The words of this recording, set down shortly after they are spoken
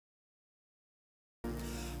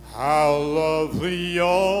How lovely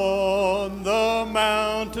on the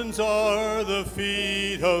mountains are the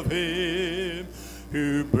feet of him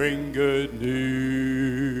who bring good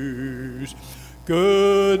news,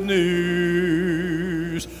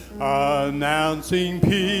 announcing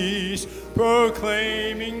peace,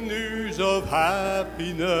 proclaiming news of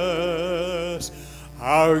happiness.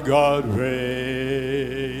 Our God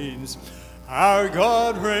reigns, our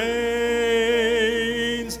God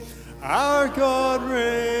reigns, our God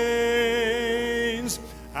reigns,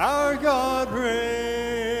 our God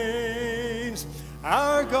reigns,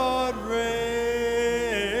 our God reigns,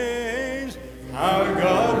 our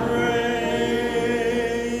God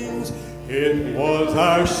reigns. It was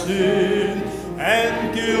our sin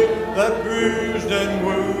and guilt that bruised and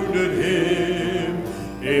wounded him.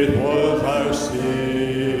 It was our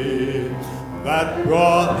sin that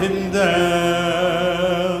brought him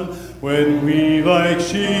down. When we like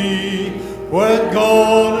sheep were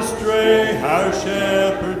gone astray, our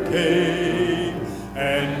shepherd came,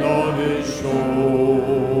 and on his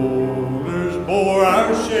shoulders bore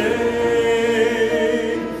our shame,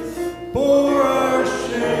 bore our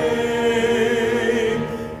shame,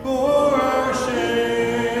 bore our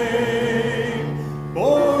shame,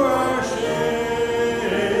 bore our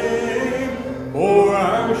shame, bore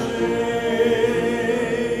our shame.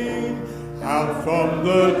 Out from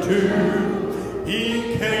the tomb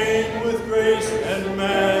he came with grace and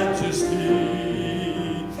majesty.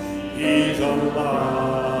 He's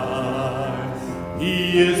alive,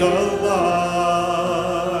 he is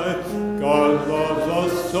alive. God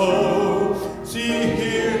loves us so. See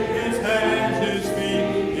here his hands, his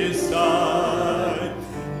feet, his side.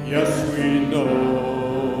 Yes, we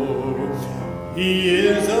know he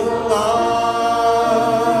is alive.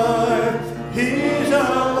 He's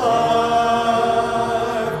alive.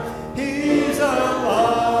 He's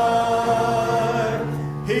alive.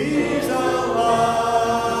 He's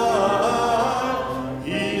alive.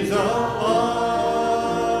 He's alive.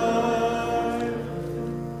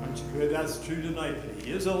 Aren't you good? That's true tonight.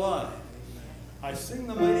 He is alive. I sing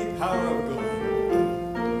the mighty power of God.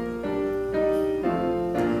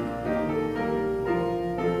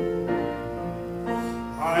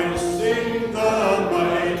 I sing the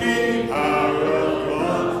mighty power of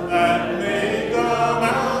God that made the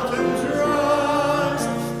mountains rise,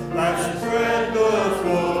 that spread the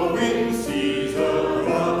flowing seas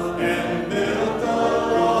abroad and built the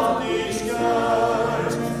lofty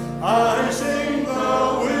skies. I sing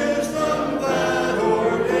the wisdom that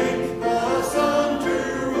ordained the sun to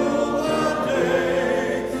rule the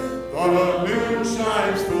day. The moon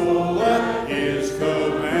shines full at his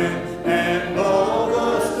command, and all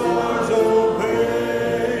the stars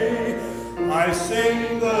obey. I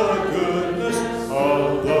sing the goodness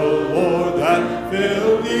of the Lord that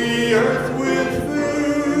filled the earth with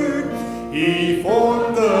food. He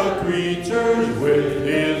formed the creatures with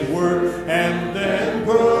his word and then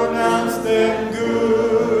pronounced them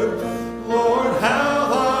good. Lord, how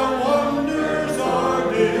thy wonders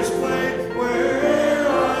are displayed where'er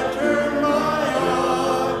I turn my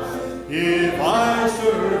eye. If I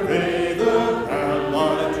survey the ground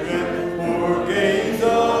I tread or gaze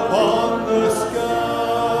upon the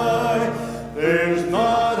sky, there's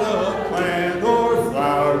not a plant or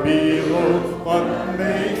flower below but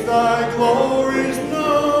makes thy glories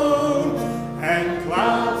known. And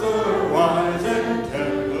clouds arise and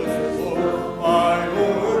tempests flow by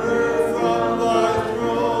order from thy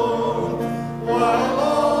throne, while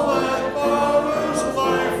all that borrows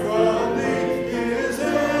life from thee is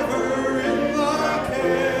ever in thy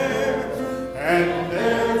care. And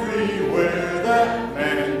everywhere that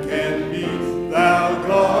man can be, thou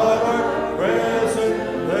God art present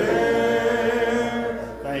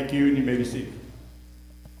there. Thank you, and you may be seated.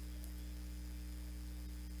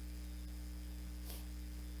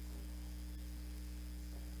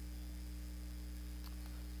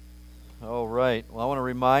 All right. Well, I want to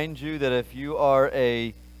remind you that if you are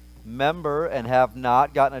a member and have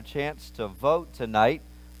not gotten a chance to vote tonight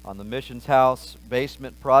on the Missions House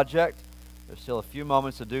Basement Project, there's still a few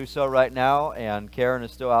moments to do so right now, and Karen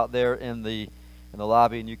is still out there in the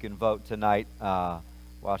lobby, and you can vote tonight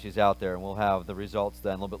while she's out there, and we'll have the results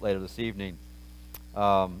then a little bit later this evening.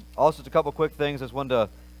 Also, just a couple quick things. I just wanted to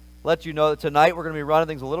let you know that tonight we're going to be running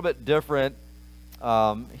things a little bit different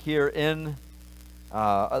here in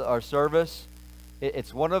our service.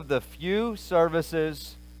 It's one of the few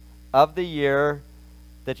services of the year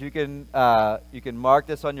that you can mark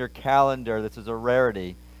this on your calendar. This is a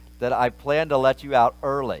rarity that I plan to let you out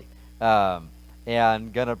early,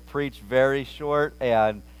 and gonna preach very short,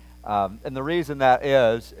 and And the reason that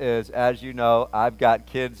is as you know, I've got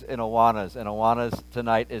kids in Awanas, and Awanas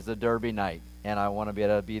tonight is the Derby night, and I want to be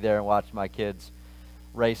able to be there and watch my kids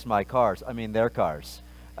race my cars. I mean, their cars.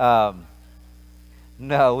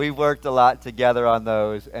 No, we worked a lot together on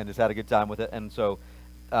those and just had a good time with it. And so,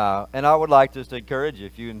 and I would like just to encourage you,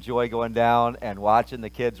 if you enjoy going down and watching the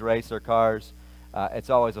kids race their cars, it's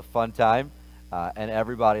always a fun time. And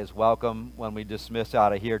everybody is welcome when we dismiss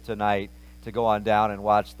out of here tonight to go on down and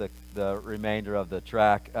watch the remainder of the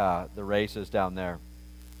track, the races down there.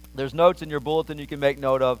 There's notes in your bulletin you can make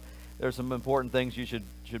note of. There's some important things you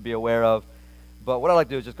should be aware of. But what I'd like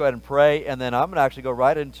to do is just go ahead and pray, and then I'm going to actually go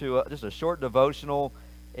right into just a short devotional,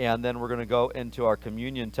 and then we're going to go into our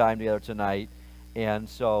communion time together tonight. And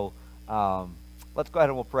so let's go ahead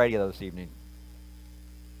and we'll pray together this evening.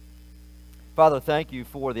 Father, thank you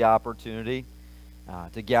for the opportunity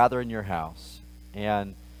to gather in your house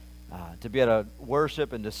and to be able to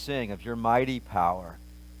worship and to sing of your mighty power.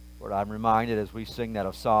 Lord, I'm reminded as we sing that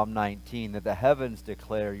of Psalm 19 that the heavens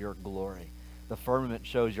declare your glory. The firmament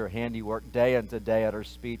shows your handiwork. Day unto day utters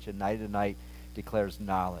speech, and night to night declares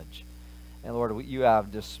knowledge. And Lord, you have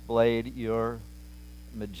displayed your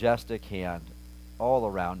majestic hand all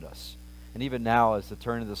around us. And even now, as the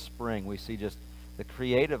turn of the spring, we see just the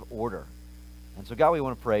creative order. And so, God, we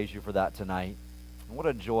want to praise you for that tonight. And what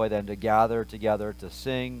a joy then to gather together, to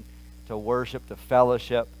sing, to worship, to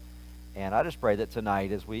fellowship. And I just pray that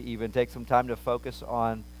tonight, as we even take some time to focus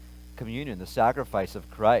on communion, the sacrifice of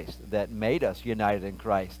Christ that made us united in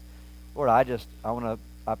Christ, Lord,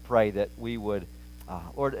 I pray that we would,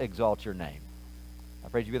 Lord, exalt your name. I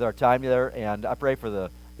pray you with our time there, and I pray for the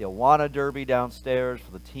Awana Derby downstairs,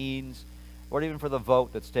 for the teens, Lord, even for the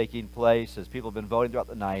vote that's taking place as people have been voting throughout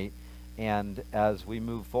the night, and as we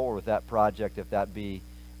move forward with that project, if that be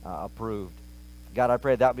approved. God, I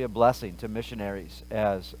pray that be a blessing to missionaries,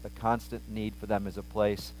 as a constant need for them as a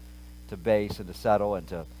place to base and to settle and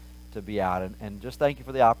to be out. And just thank you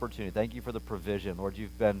for the opportunity. Thank you for the provision. Lord,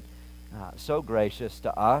 you've been so gracious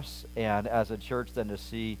to us, and as a church then to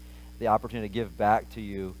see the opportunity to give back to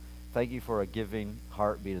you. Thank you for a giving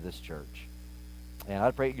heartbeat of this church. And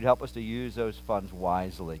I pray you'd help us to use those funds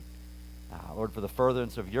wisely. Lord, for the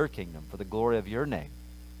furtherance of your kingdom, for the glory of your name.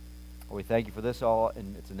 Lord, we thank you for this all,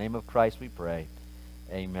 and it's in the name of Christ we pray.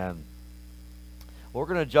 Amen. Well, we're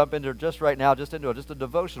going to jump into just right now, just a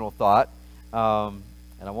devotional thought. And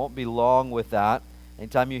I won't be long with that.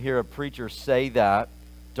 Anytime you hear a preacher say that,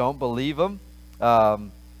 don't believe them.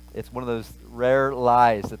 It's one of those rare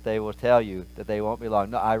lies that they will tell you that they won't be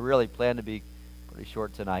long. No, I really plan to be pretty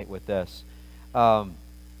short tonight with this.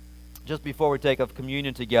 Just before we take up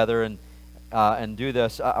communion together and do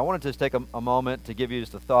this, I wanted to just take a moment to give you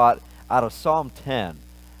just a thought out of Psalm 10.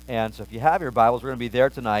 And so if you have your Bibles, we're going to be there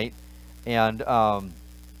tonight. And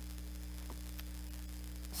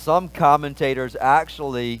some commentators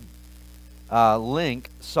actually link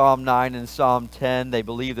Psalm 9 and Psalm 10. They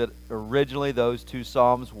believe that originally those two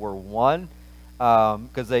Psalms were one,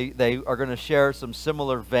 because they are going to share some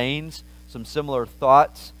similar veins, some similar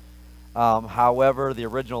thoughts. However, the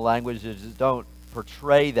original languages don't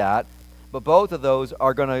portray that. But both of those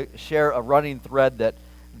are going to share a running thread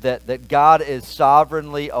that God is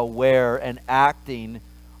sovereignly aware and acting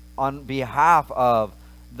on behalf of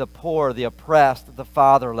the poor, the oppressed, the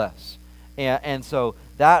fatherless. And so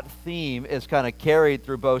that theme is kind of carried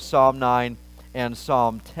through both Psalm 9 and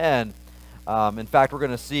Psalm 10. In fact, we're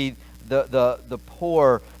going to see the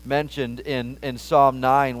poor mentioned in Psalm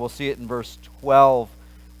 9. We'll see it in verse 12,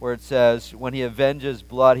 where it says, when he avenges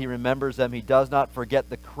blood, he remembers them. He does not forget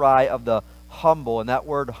the cry of the humble. And that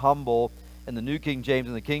word humble in the New King James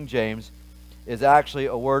and the King James is actually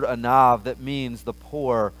a word anav that means the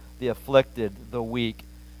poor, the afflicted, the weak,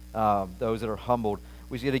 those that are humbled.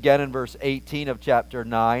 We see it again in verse 18 of chapter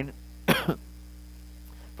 9.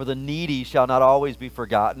 For the needy shall not always be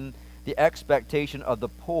forgotten. The expectation of the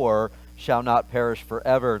poor shall not perish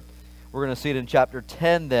forever. We're going to see it in chapter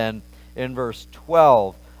 10 then, in verse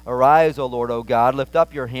 12. Arise, O Lord, O God, lift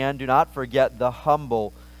up your hand, do not forget the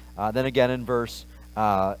humble. Then again in verse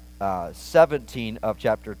 17 of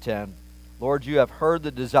chapter 10. Lord, you have heard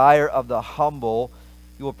the desire of the humble.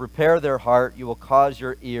 You will prepare their heart. You will cause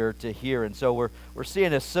your ear to hear. And so we're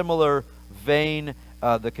seeing a similar vein,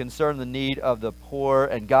 the concern, the need of the poor,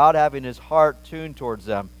 and God having his heart tuned towards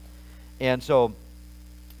them. And so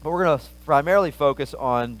we're going to primarily focus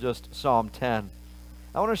on just Psalm 10.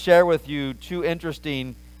 I want to share with you two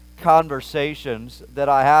interesting conversations that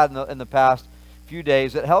I had in the past few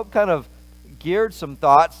days that helped kind of geared some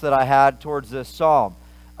thoughts that I had towards this psalm.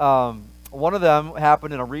 One of them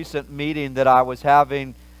happened in a recent meeting that I was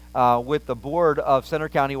having with the board of Center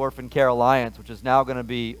County Orphan Care Alliance, which is now going to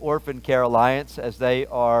be Orphan Care Alliance, as they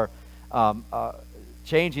are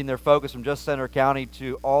changing their focus from just Center County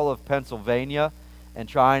to all of Pennsylvania and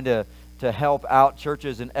trying to help out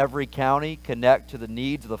churches in every county connect to the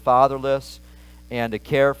needs of the fatherless and to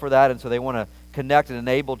care for that. And so they want to connect and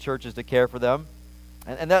enable churches to care for them.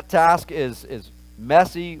 And that task is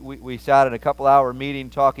messy. We sat in a couple-hour meeting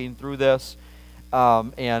talking through this.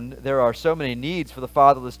 And there are so many needs for the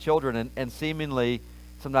fatherless children, and seemingly,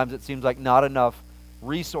 sometimes it seems like not enough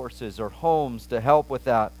resources or homes to help with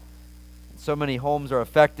that. So many homes are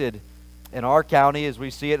affected in our county, as we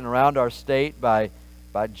see it, and around our state by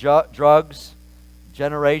drugs,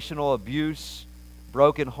 generational abuse,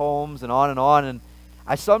 broken homes, and on and on. And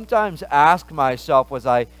I sometimes ask myself, as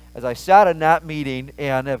I sat in that meeting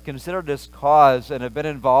and have considered this cause and have been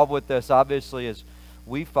involved with this, obviously, as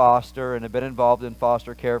we foster and have been involved in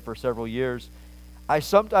foster care for several years, I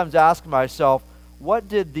sometimes ask myself, what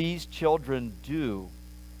did these children do?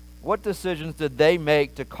 What decisions did they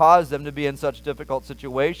make to cause them to be in such difficult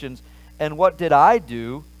situations? And what did I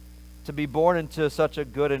do to be born into such a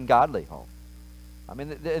good and godly home? I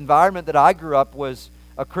mean, the environment that I grew up was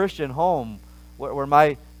a Christian home where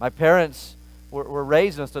my parents were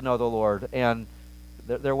raising us to know the Lord, and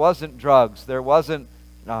there wasn't drugs, there wasn't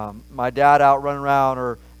my dad out running around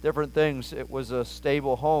or different things. It was a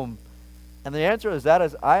stable home. And the answer is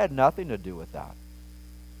I had nothing to do with that.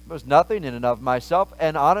 There was nothing in and of myself.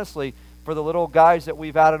 And honestly, for the little guys that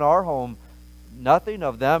we've had in our home, nothing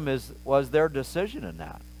of them was their decision in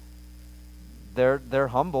that. They're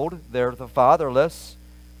humbled. They're the fatherless.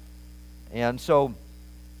 And so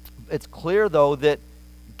it's clear, though, that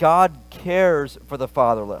God cares for the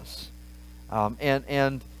fatherless.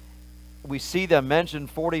 And we see them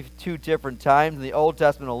mentioned 42 different times in the Old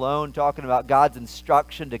Testament alone, talking about God's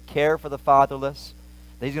instruction to care for the fatherless.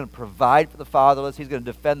 That He's going to provide for the fatherless. He's going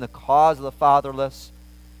to defend the cause of the fatherless.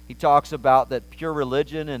 He talks about that pure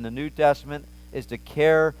religion in the New Testament is to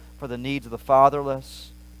care for the needs of the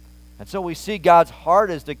fatherless. And so we see God's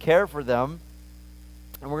heart is to care for them.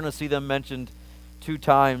 And we're going to see them mentioned 2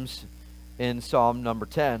 times in Psalm number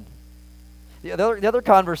 10. The other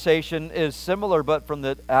conversation is similar, but from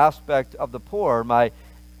the aspect of the poor. My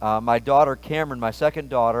daughter Cameron, my second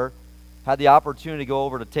daughter, had the opportunity to go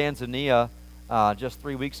over to Tanzania just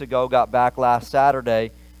 3 weeks ago, got back last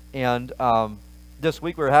Saturday, and this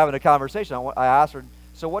week we were having a conversation. I asked her,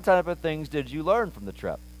 so what type of things did you learn from the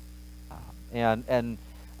trip? And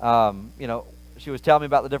you know, she was telling me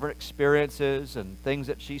about the different experiences and things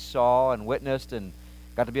that she saw and witnessed and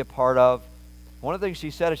got to be a part of. One of the things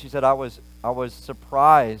she said is, I was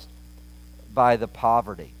surprised by the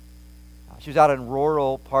poverty. She was out in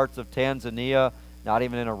rural parts of Tanzania, not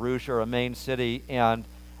even in Arusha or a main city, and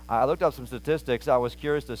I looked up some statistics. I was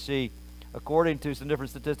curious to see, according to some different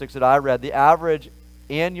statistics that I read, the average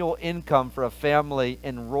annual income for a family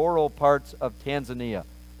in rural parts of Tanzania,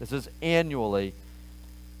 this is annually,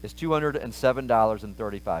 is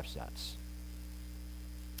 $207.35.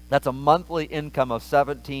 That's a monthly income of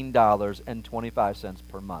 $17.25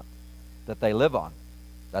 per month that they live on.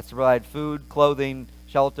 That's to provide food, clothing,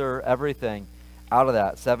 shelter, everything out of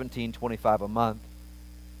that, $17.25 a month.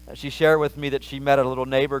 She shared with me that she met a little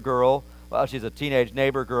neighbor girl. Well, she's a teenage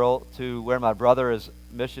neighbor girl to where my brother is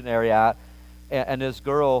missionary at. And this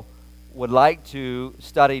girl would like to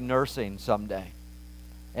study nursing someday.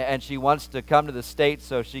 And she wants to come to the States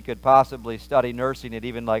so she could possibly study nursing at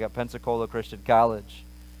even like a Pensacola Christian college.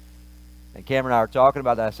 And Cameron and I were talking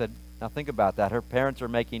about that. I said, now think about that. Her parents are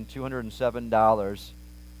making $207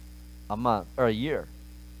 a month or a year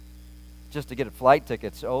just to get flight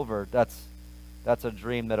tickets over. That's a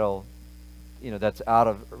dream that'll, that's out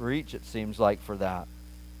of reach, it seems like, for that.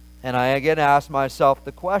 And I again asked myself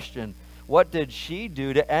the question, what did she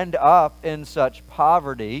do to end up in such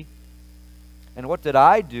poverty? And what did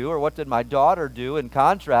I do, or what did my daughter do in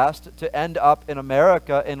contrast to end up in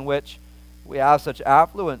America, in which we have such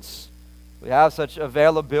affluence? We have such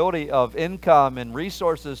availability of income and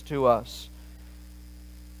resources to us.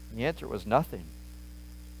 And the answer was nothing.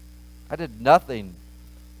 I did nothing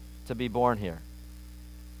to be born here.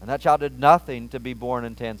 And that child did nothing to be born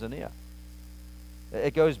in Tanzania.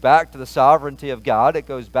 It goes back to the sovereignty of God. It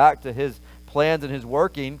goes back to His plans and His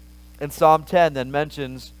working. And Psalm 10 then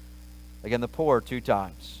mentions, again, the poor 2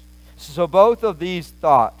 times. So both of these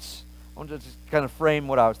thoughts, I want to just kind of frame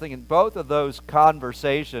what I was thinking. Both of those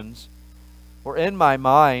conversations were in my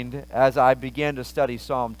mind as I began to study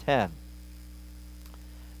Psalm 10.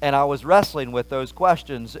 And I was wrestling with those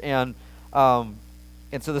questions. And so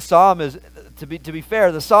the psalm is, to be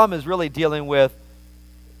fair, the psalm is really dealing with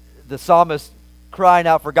the psalmist crying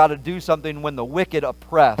out for God to do something when the wicked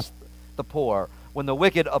oppress the poor, when the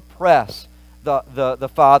wicked oppress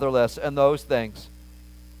the fatherless and those things.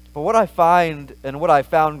 But what I find and what I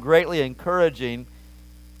found greatly encouraging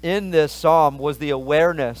in this psalm was the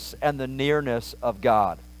awareness and the nearness of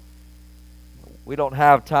God. We don't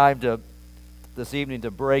have time this evening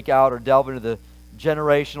to break out or delve into the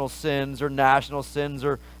generational sins or national sins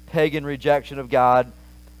or pagan rejection of God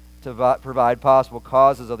to provide possible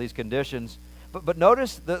causes of these conditions. But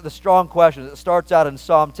notice the strong question. It starts out in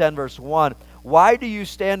Psalm 10, verse 1. Why do you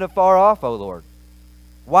stand afar off, O Lord?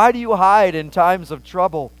 Why do you hide in times of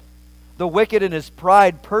trouble? The wicked in his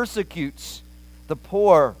pride persecutes the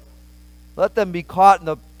poor. Let them be caught in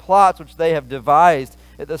the plots which they have devised.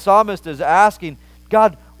 The psalmist is asking,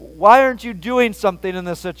 God, why aren't you doing something in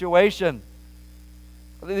this situation?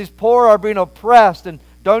 These poor are being oppressed, and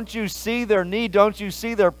don't you see their need? Don't you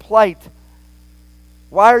see their plight?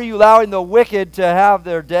 Why are you allowing the wicked to have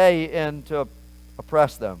their day and to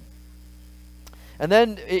oppress them? And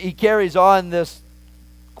then he carries on this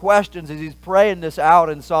questions as he's praying this out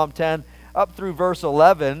in Psalm 10 up through verse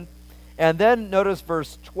 11. And then notice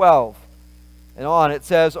verse 12 and on. It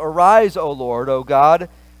says, Arise, O Lord, O God,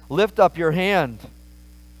 lift up your hand.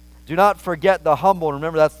 Do not forget the humble.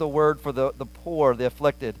 Remember, that's the word for the poor, the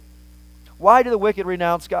afflicted. Why do the wicked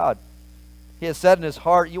renounce God? He has said in his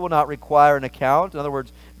heart, you will not require an account. In other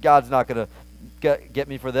words, God's not going to get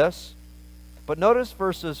me for this. But notice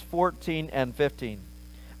verses 14 and 15.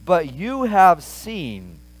 But you have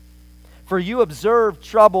seen, for you observe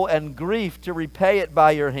trouble and grief to repay it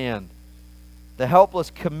by your hand. The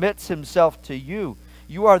helpless commits himself to you.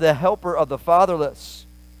 You are the helper of the fatherless.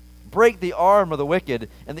 Break the arm of the wicked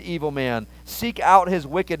and the evil man. Seek out his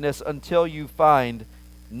wickedness until you find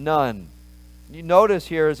none. You notice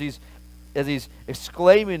here as he's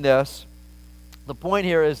exclaiming this, the point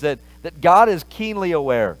here is that God is keenly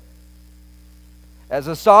aware. As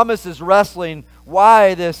the psalmist is wrestling,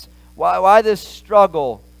 why this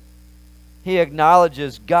struggle, he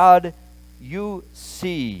acknowledges, God, you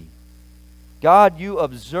see. God, you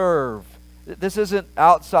observe. This isn't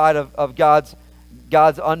outside of God's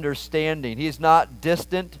understanding. He's not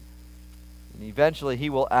distant, and eventually he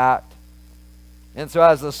will act. And so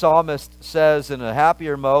as the psalmist says in a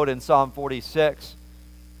happier mode in Psalm 46,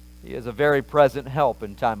 he is a very present help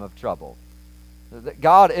in time of trouble.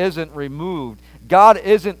 God isn't removed. God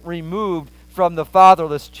isn't removed from the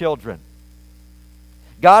fatherless children.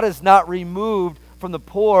 God is not removed from the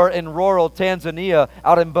poor in rural Tanzania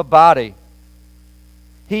out in Babati.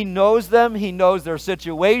 He knows them. He knows their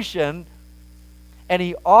situation. And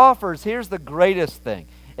he offers, here's the greatest thing.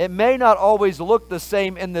 It may not always look the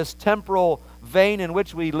same in this temporal vein in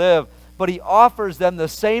which we live, but he offers them the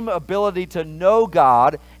same ability to know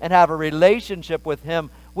God and have a relationship with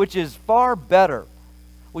him, which is far better.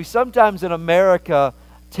 We sometimes in America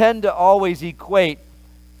tend to always equate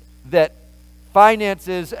that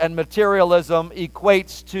finances and materialism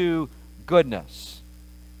equates to goodness.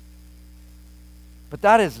 But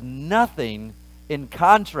that is nothing in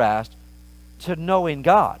contrast to knowing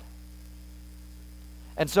God.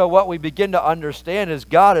 And so what we begin to understand is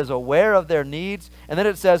God is aware of their needs. And then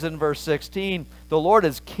it says in verse 16, the Lord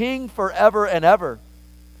is king forever and ever.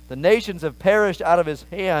 The nations have perished out of his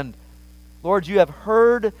hand. Lord, you have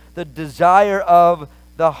heard the desire of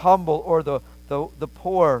the humble or the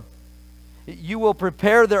poor. You will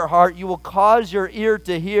prepare their heart. You will cause your ear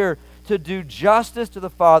to hear, to do justice to the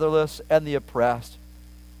fatherless and the oppressed.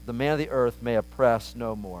 The man of the earth may oppress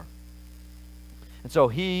no more. And so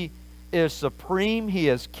he is supreme. He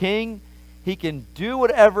is king. He can do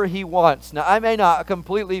whatever he wants. Now, I may not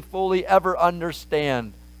completely, fully ever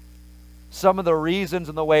understand some of the reasons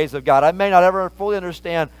and the ways of God. I may not ever fully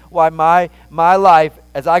understand why my life,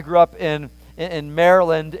 as I grew up in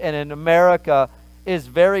Maryland and in America, is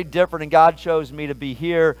very different, and God chose me to be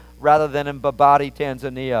here rather than in Babati,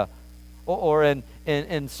 Tanzania, or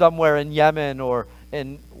in somewhere in Yemen or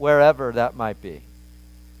in wherever that might be.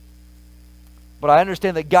 But I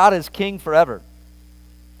understand that God is king forever.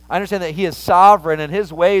 I understand that he is sovereign and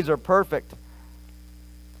his ways are perfect.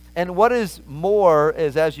 And what is more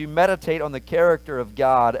is as you meditate on the character of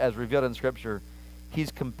God as revealed in Scripture, he's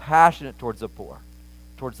compassionate towards the poor,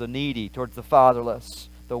 towards the needy, towards the fatherless,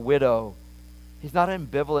 the widow. He's not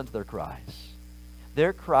ambivalent to their cries.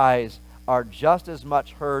 Their cries are just as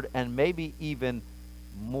much heard and maybe even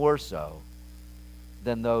more so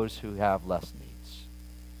than those who have less needs.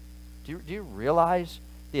 Do you realize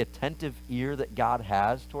the attentive ear that God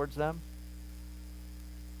has towards them?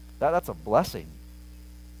 That's a blessing.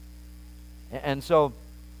 And so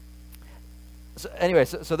anyway,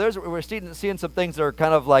 so there's we're seeing some things that are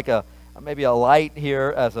kind of like a maybe a light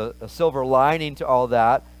here as a silver lining to all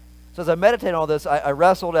that. So as I meditated on all this, I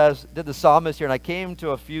wrestled as did the psalmist here, and I came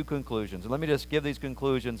to a few conclusions. And let me just give these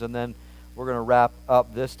conclusions, and then we're going to wrap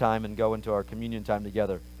up this time and go into our communion time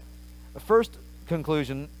together. The first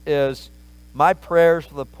conclusion is my prayers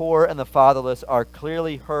for the poor and the fatherless are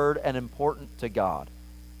clearly heard and important to God.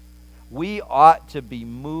 We ought to be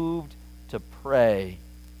moved to pray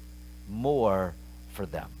more for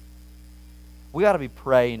them. We ought to be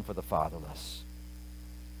praying for the fatherless.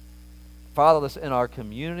 Fatherless in our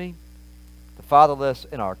community, the fatherless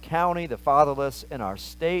in our county, the fatherless in our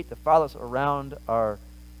state, the fatherless around our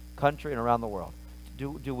country and around the world.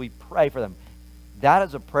 Do we pray for them? That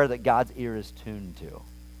is a prayer that God's ear is tuned to.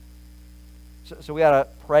 So we got to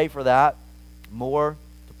pray for that more,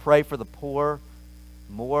 to pray for the poor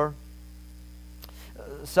more.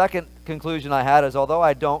 Second conclusion I had is, although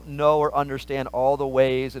I don't know or understand all the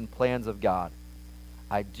ways and plans of God,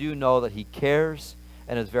 I do know that He cares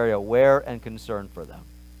and is very aware and concerned for them.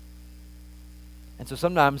 And so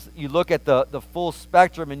sometimes you look at the full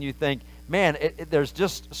spectrum and you think, man, there's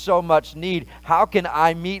just so much need. How can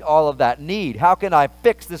I meet all of that need? How can I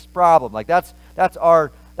fix this problem? Like that's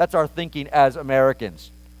our thinking as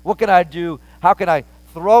Americans. What can I do? How can I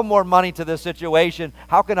throw more money to this situation?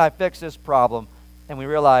 How can I fix this problem? And we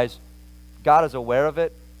realize God is aware of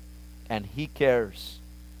it and He cares.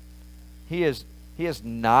 He is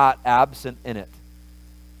not absent in it.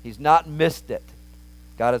 He's not missed it.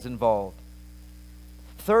 God is involved.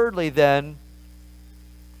 Thirdly, then,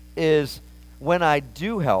 is when I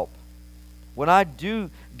do help, when I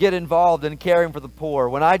do get involved in caring for the poor,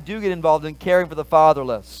 when I do get involved in caring for the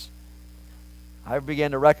fatherless, I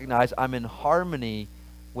begin to recognize I'm in harmony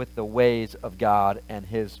with the ways of God and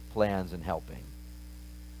His plans in helping.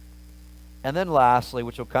 And then lastly,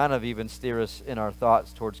 which will kind of even steer us in our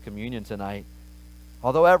thoughts towards communion tonight,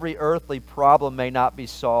 although every earthly problem may not be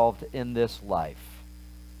solved in this life,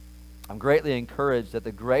 I'm greatly encouraged that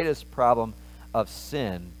the greatest problem of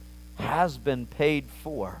sin has been paid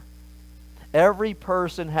for. Every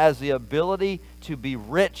person has the ability to be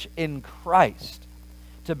rich in Christ,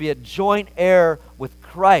 to be a joint heir with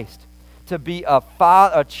Christ, to be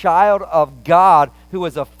a child of God who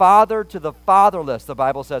is a father to the fatherless, the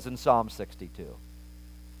Bible says in Psalm 62.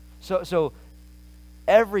 So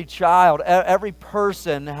every child, every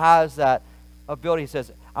person has that ability. He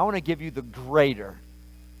says, I want to give you the greater.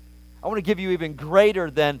 I want to give you even greater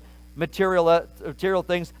than material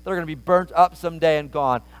things that are going to be burnt up someday and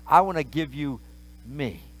gone. I want to give you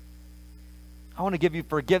me. I want to give you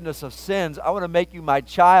forgiveness of sins. I want to make you my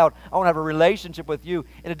child. I want to have a relationship with you.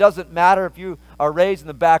 And it doesn't matter if you are raised in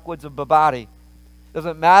the backwoods of Babati. It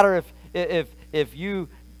doesn't matter if you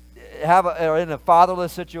are in a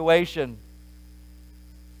fatherless situation.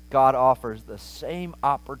 God offers the same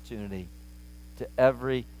opportunity to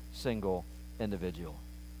every single individual.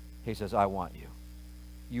 He says, I want you.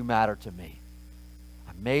 You matter to me.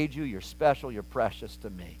 I made you. You're special. You're precious to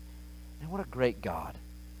me. And what a great God.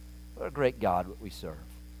 What a great God we serve.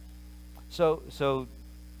 So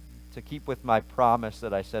to keep with my promise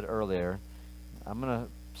that I said earlier, I'm going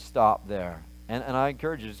to stop there. And I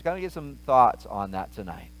encourage you to just kind of get some thoughts on that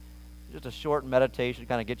tonight. Just a short meditation,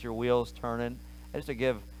 kind of get your wheels turning. And just to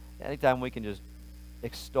give, anytime we can just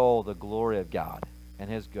extol the glory of God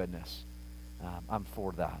and His goodness. I'm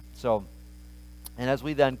for that. So, and as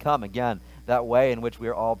we then come, again, that way in which we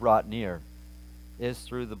are all brought near is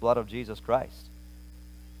through the blood of Jesus Christ.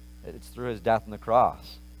 It's through His death on the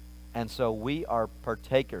cross. And so we are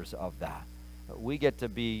partakers of that. We get to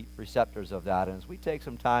be receptors of that. And as we take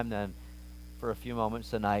some time then for a few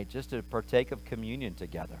moments tonight just to partake of communion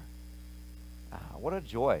together, what a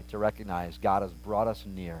joy to recognize God has brought us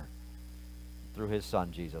near through His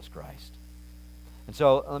Son, Jesus Christ. And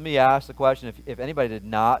so let me ask the question, if anybody did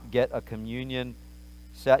not get a communion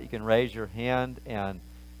set, you can raise your hand and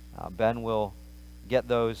Ben will get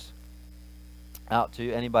those out to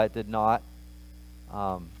you. Anybody that did not.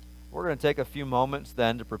 We're going to take a few moments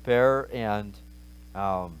then to prepare and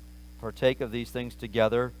partake of these things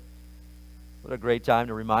together. What a great time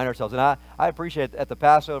to remind ourselves. And I appreciate at the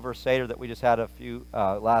Passover Seder that we just had a few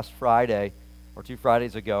last Friday or 2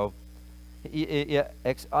 Fridays ago, it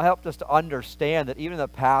helped us to understand that even in the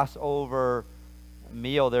Passover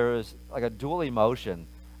meal, there is like a dual emotion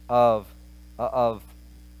of a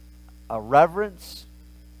reverence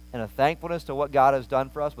and a thankfulness to what God has done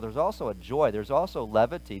for us, but there's also a joy. There's also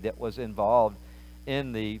levity that was involved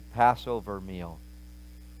in the Passover meal.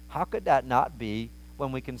 How could that not be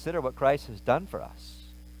when we consider what Christ has done for us?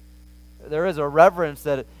 There is a reverence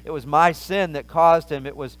that it was my sin that caused Him.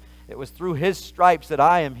 It was through His stripes that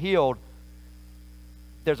I am healed.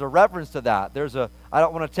 there's a reference to that. I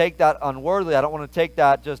don't want to take that unworthily. I don't want to take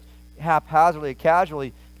that just haphazardly,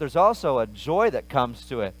 casually. There's also a joy that comes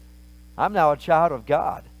to it. I'm now a child of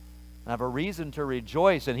God. I have a reason to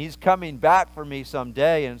rejoice, and He's coming back for me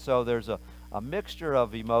someday. And so there's a mixture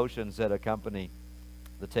of emotions that accompany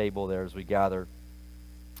the table there as we gather.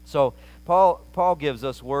 So Paul gives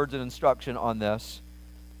us words and instruction on this.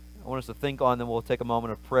 I want us to think on them. We'll take a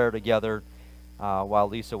moment of prayer together while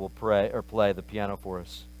Lisa will pray or play the piano for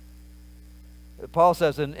us. Paul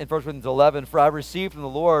says in 1 Corinthians 11, "For I received from the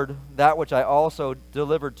Lord that which I also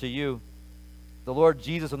delivered to you. The Lord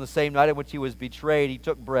Jesus, on the same night in which He was betrayed, He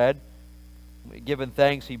took bread. Given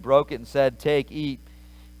thanks, He broke it and said, 'Take, eat.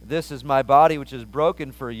 This is my body which is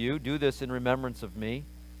broken for you. Do this in remembrance of me.'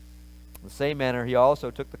 In the same manner, He also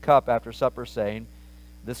took the cup after supper, saying,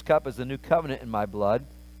 'This cup is the new covenant in my blood.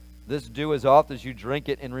 This do as often as you drink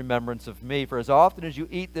it in remembrance of me. For as often as you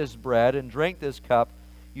eat this bread and drink this cup,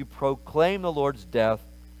 you proclaim the Lord's death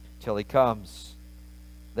till He comes.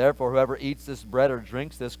 Therefore, whoever eats this bread or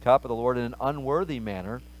drinks this cup of the Lord in an unworthy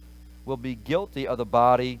manner will be guilty of the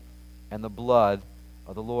body and the blood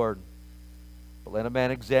of the Lord. But let a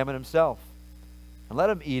man examine himself, and let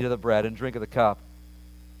him eat of the bread and drink of the cup.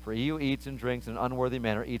 For he who eats and drinks in an unworthy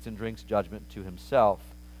manner eats and drinks judgment to himself,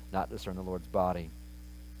 not discern the Lord's body.'"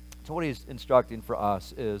 So what he's instructing for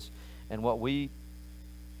us is, and what we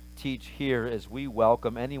teach here is, we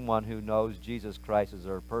welcome anyone who knows Jesus Christ as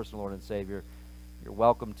their personal Lord and Savior. You're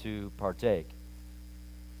welcome to partake.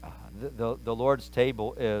 The Lord's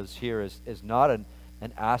table is not an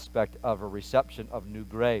aspect of a reception of new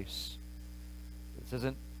grace. This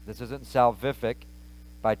isn't salvific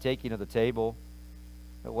by taking of the table.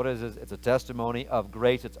 But what is it's a testimony of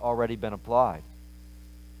grace that's already been applied.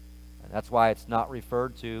 And that's why it's not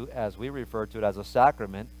referred to as we refer to it as a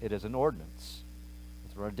sacrament. It is an ordinance.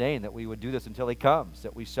 It's ordained that we would do this until He comes,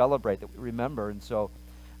 that we celebrate, that we remember. And so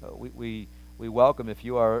we welcome, if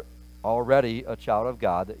you are already a child of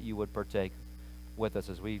God, that you would partake with us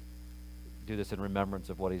as we do this in remembrance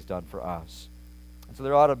of what He's done for us. And so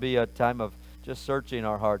there ought to be a time of just searching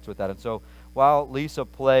our hearts with that. And so while Lisa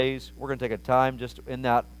plays, we're going to take a time just in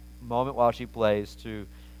that moment while she plays to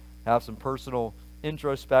have some personal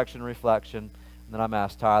introspection, reflection. And then I'm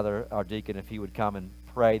asked Tyler, our deacon, if he would come and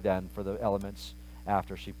pray then for the elements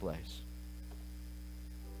after she plays.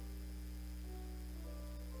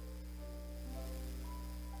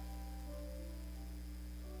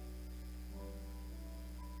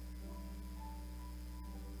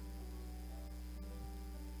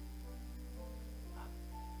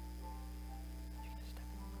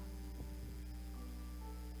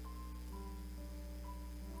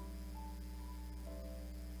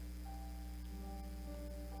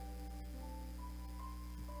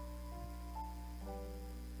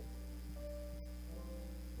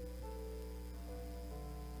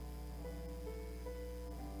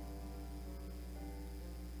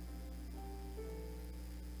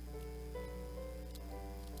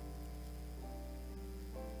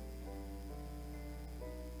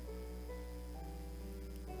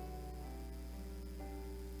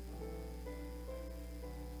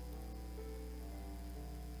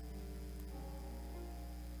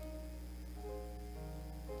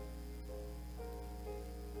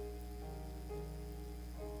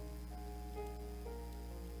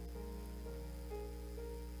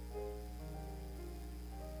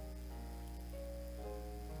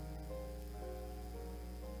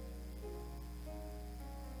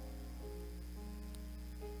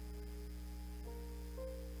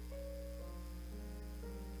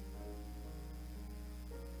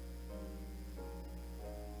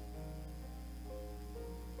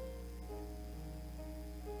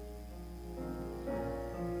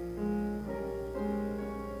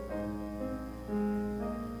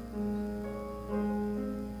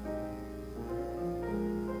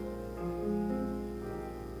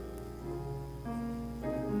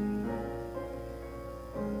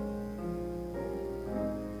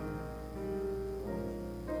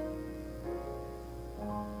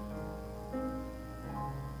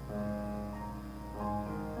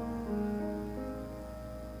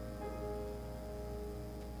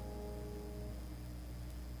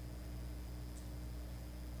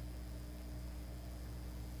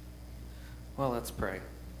 Well, let's pray.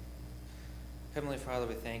 Heavenly Father,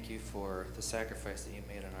 we thank you for the sacrifice that you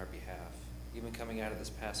made on our behalf. Even coming out of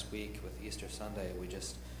this past week with Easter Sunday, we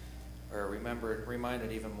just are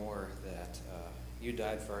reminded even more that you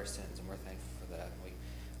died for our sins, and we're thankful for that. And we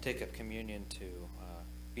take up communion to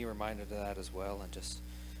be reminded of that as well, and just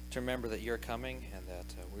to remember that you're coming and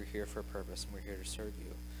that we're here for a purpose and we're here to serve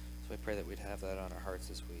you. So we pray that we'd have that on our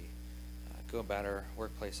hearts as we go about our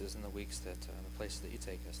workplaces in the weeks that, the places that you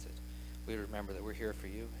take us, that we remember that we're here for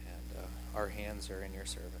you and our hands are in your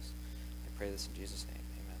service. I pray this in Jesus' name.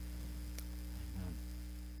 Amen. Amen.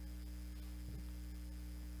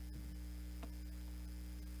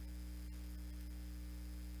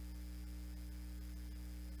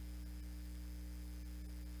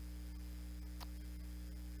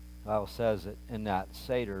 The Bible says that in that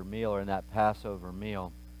Seder meal, or in that Passover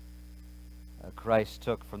meal, Christ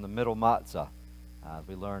took from the middle matzah, as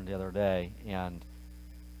we learned the other day, and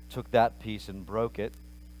took that piece and broke it,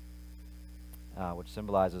 which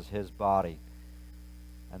symbolizes his body,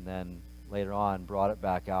 and then later on brought it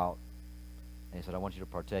back out. And he said, I want you to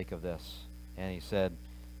partake of this. And he said,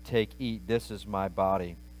 take, eat, this is my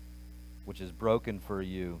body, which is broken for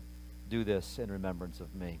you. Do this in remembrance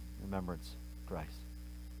of me, in remembrance of Christ.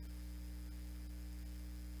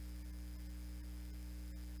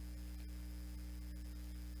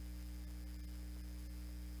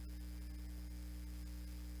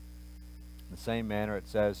 In the same manner, it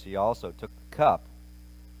says he also took the cup.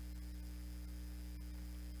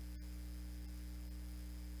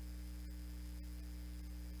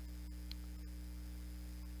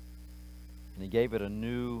 And he gave it a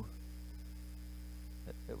new,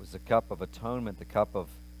 it was the cup of atonement, the cup of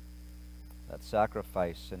that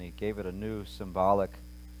sacrifice, and he gave it a new symbolic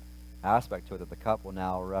aspect to it, that the cup will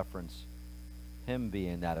now reference him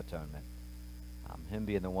being that atonement, him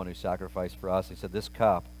being the one who sacrificed for us. He said, this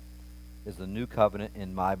cup is the new covenant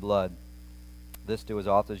in my blood. This do as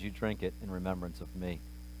often as you drink it in remembrance of me, in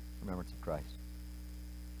remembrance of Christ.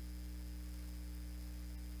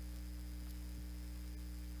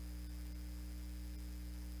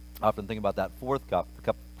 I often think about that fourth cup, the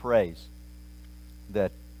cup of praise,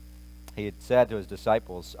 that he had said to his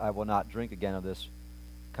disciples, I will not drink again of this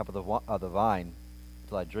cup of the vine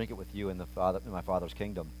until I drink it with you in my Father's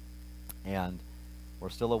kingdom. And we're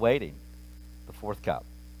still awaiting the fourth cup.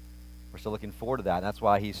 We're still looking forward to that. And that's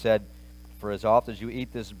why he said, for as often as you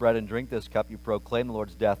eat this bread and drink this cup, you proclaim the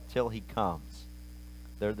Lord's death till he comes.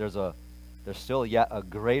 There's still yet a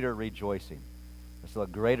greater rejoicing. There's still a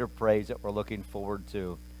greater praise that we're looking forward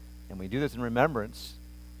to. And we do this in remembrance.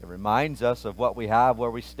 It reminds us of what we have,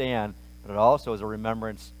 where we stand, but it also is a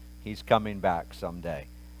remembrance he's coming back someday.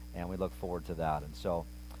 And we look forward to that. And so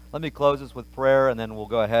let me close this with prayer, and then we'll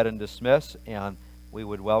go ahead and dismiss. And we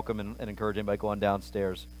would welcome and encourage anybody going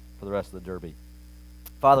downstairs for the rest of the Derby.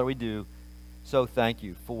 Father, we do so thank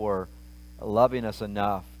you for loving us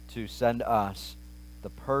enough to send us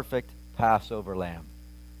the perfect Passover lamb,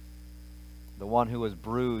 the one who was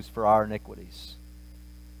bruised for our iniquities,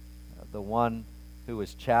 the one who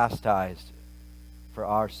was chastised for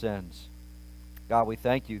our sins. God, we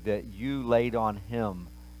thank you that you laid on him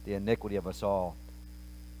the iniquity of us all.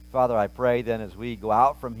 Father, I pray then as we go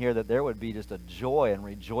out from here that there would be just a joy and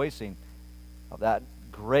rejoicing of that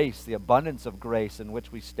grace, the abundance of grace in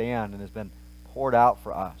which we stand and has been poured out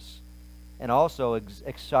for us. And also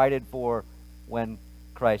excited for when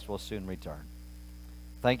Christ will soon return.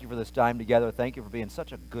 Thank you for this time together. Thank you for being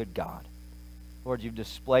such a good God. Lord, you've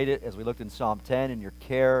displayed it as we looked in Psalm 10 in your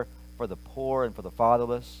care for the poor and for the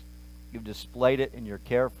fatherless. You've displayed it in your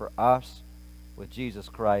care for us with Jesus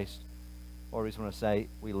Christ. Lord, we just want to say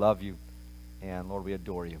we love you, and Lord, we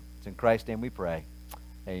adore you. It's in Christ's name we pray.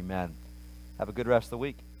 Amen. Have a good rest of the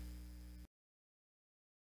week.